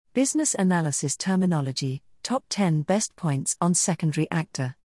Business analysis terminology, top 10 best points on secondary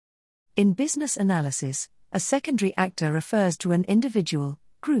actor. In business analysis, a secondary actor refers to an individual,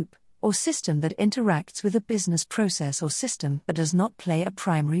 group, or system that interacts with a business process or system but does not play a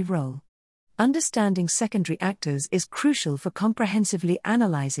primary role. Understanding secondary actors is crucial for comprehensively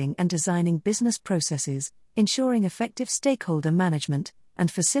analyzing and designing business processes, ensuring effective stakeholder management, and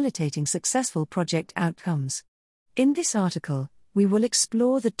facilitating successful project outcomes. In this article, we will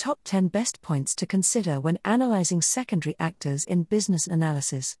explore the top 10 best points to consider when analyzing secondary actors in business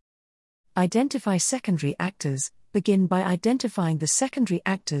analysis. Identify secondary actors. Begin by identifying the secondary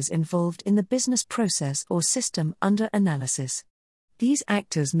actors involved in the business process or system under analysis. These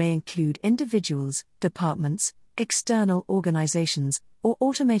actors may include individuals, departments, external organizations, or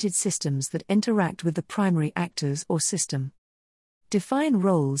automated systems that interact with the primary actors or system. Define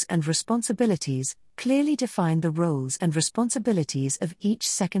roles and responsibilities. Clearly define the roles and responsibilities of each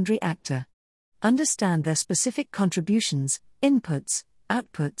secondary actor. Understand their specific contributions, inputs,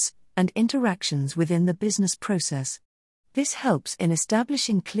 outputs, and interactions within the business process. This helps in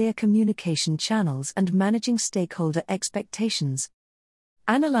establishing clear communication channels and managing stakeholder expectations.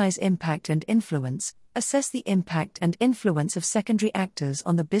 Analyze impact and influence. Assess the impact and influence of secondary actors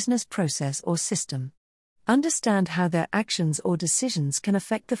on the business process or system. Understand how their actions or decisions can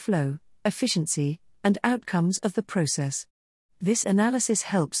affect the flow, efficiency, and outcomes of the process. This analysis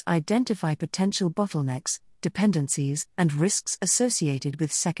helps identify potential bottlenecks, dependencies, and risks associated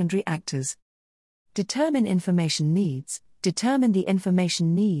with secondary actors. Determine information needs. Determine the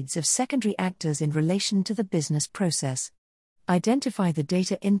information needs of secondary actors in relation to the business process. Identify the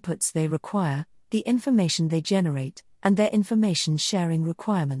data inputs they require, the information they generate, and their information sharing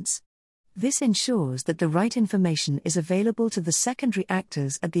requirements. This ensures that the right information is available to the secondary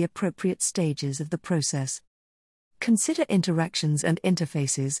actors at the appropriate stages of the process. Consider interactions and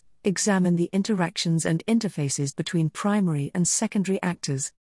interfaces. Examine the interactions and interfaces between primary and secondary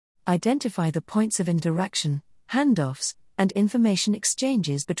actors. Identify the points of interaction, handoffs, and information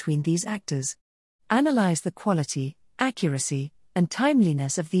exchanges between these actors. Analyze the quality, accuracy, and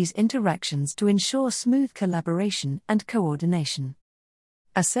timeliness of these interactions to ensure smooth collaboration and coordination.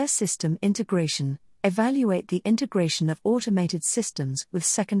 Assess system integration. Evaluate the integration of automated systems with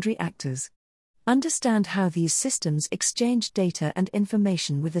secondary actors. Understand how these systems exchange data and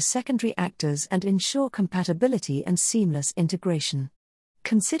information with the secondary actors and ensure compatibility and seamless integration.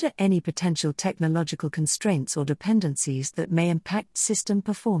 Consider any potential technological constraints or dependencies that may impact system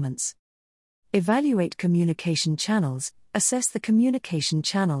performance. Evaluate communication channels. Assess the communication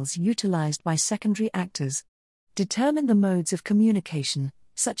channels utilized by secondary actors. Determine the modes of communication,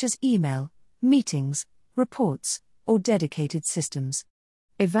 such as email, meetings, reports, or dedicated systems.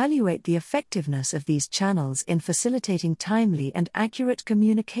 Evaluate the effectiveness of these channels in facilitating timely and accurate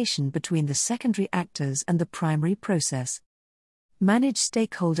communication between the secondary actors and the primary process. Manage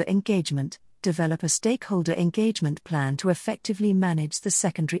stakeholder engagement. Develop a stakeholder engagement plan to effectively manage the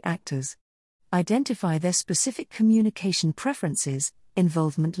secondary actors. Identify their specific communication preferences,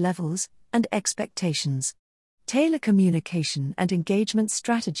 involvement levels, and expectations. Tailor communication and engagement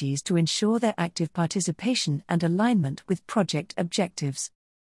strategies to ensure their active participation and alignment with project objectives.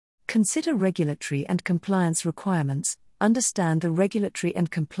 Consider regulatory and compliance requirements. Understand the regulatory and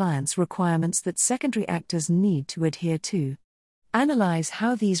compliance requirements that secondary actors need to adhere to. Analyze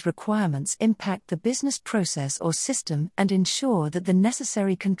how these requirements impact the business process or system and ensure that the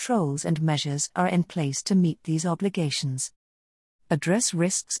necessary controls and measures are in place to meet these obligations. Address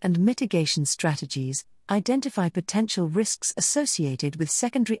risks and mitigation strategies. Identify potential risks associated with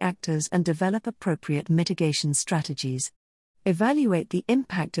secondary actors and develop appropriate mitigation strategies. Evaluate the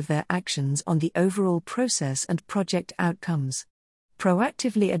impact of their actions on the overall process and project outcomes.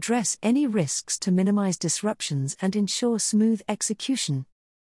 Proactively address any risks to minimize disruptions and ensure smooth execution.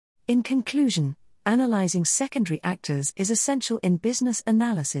 In conclusion, analyzing secondary actors is essential in business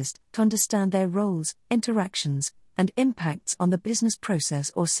analysis to understand their roles, interactions, and impacts on the business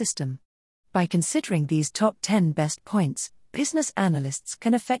process or system. By considering these top 10 best points, business analysts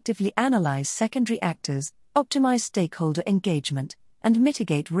can effectively analyze secondary actors, optimize stakeholder engagement, and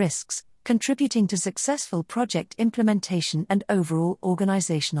mitigate risks, contributing to successful project implementation and overall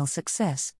organizational success.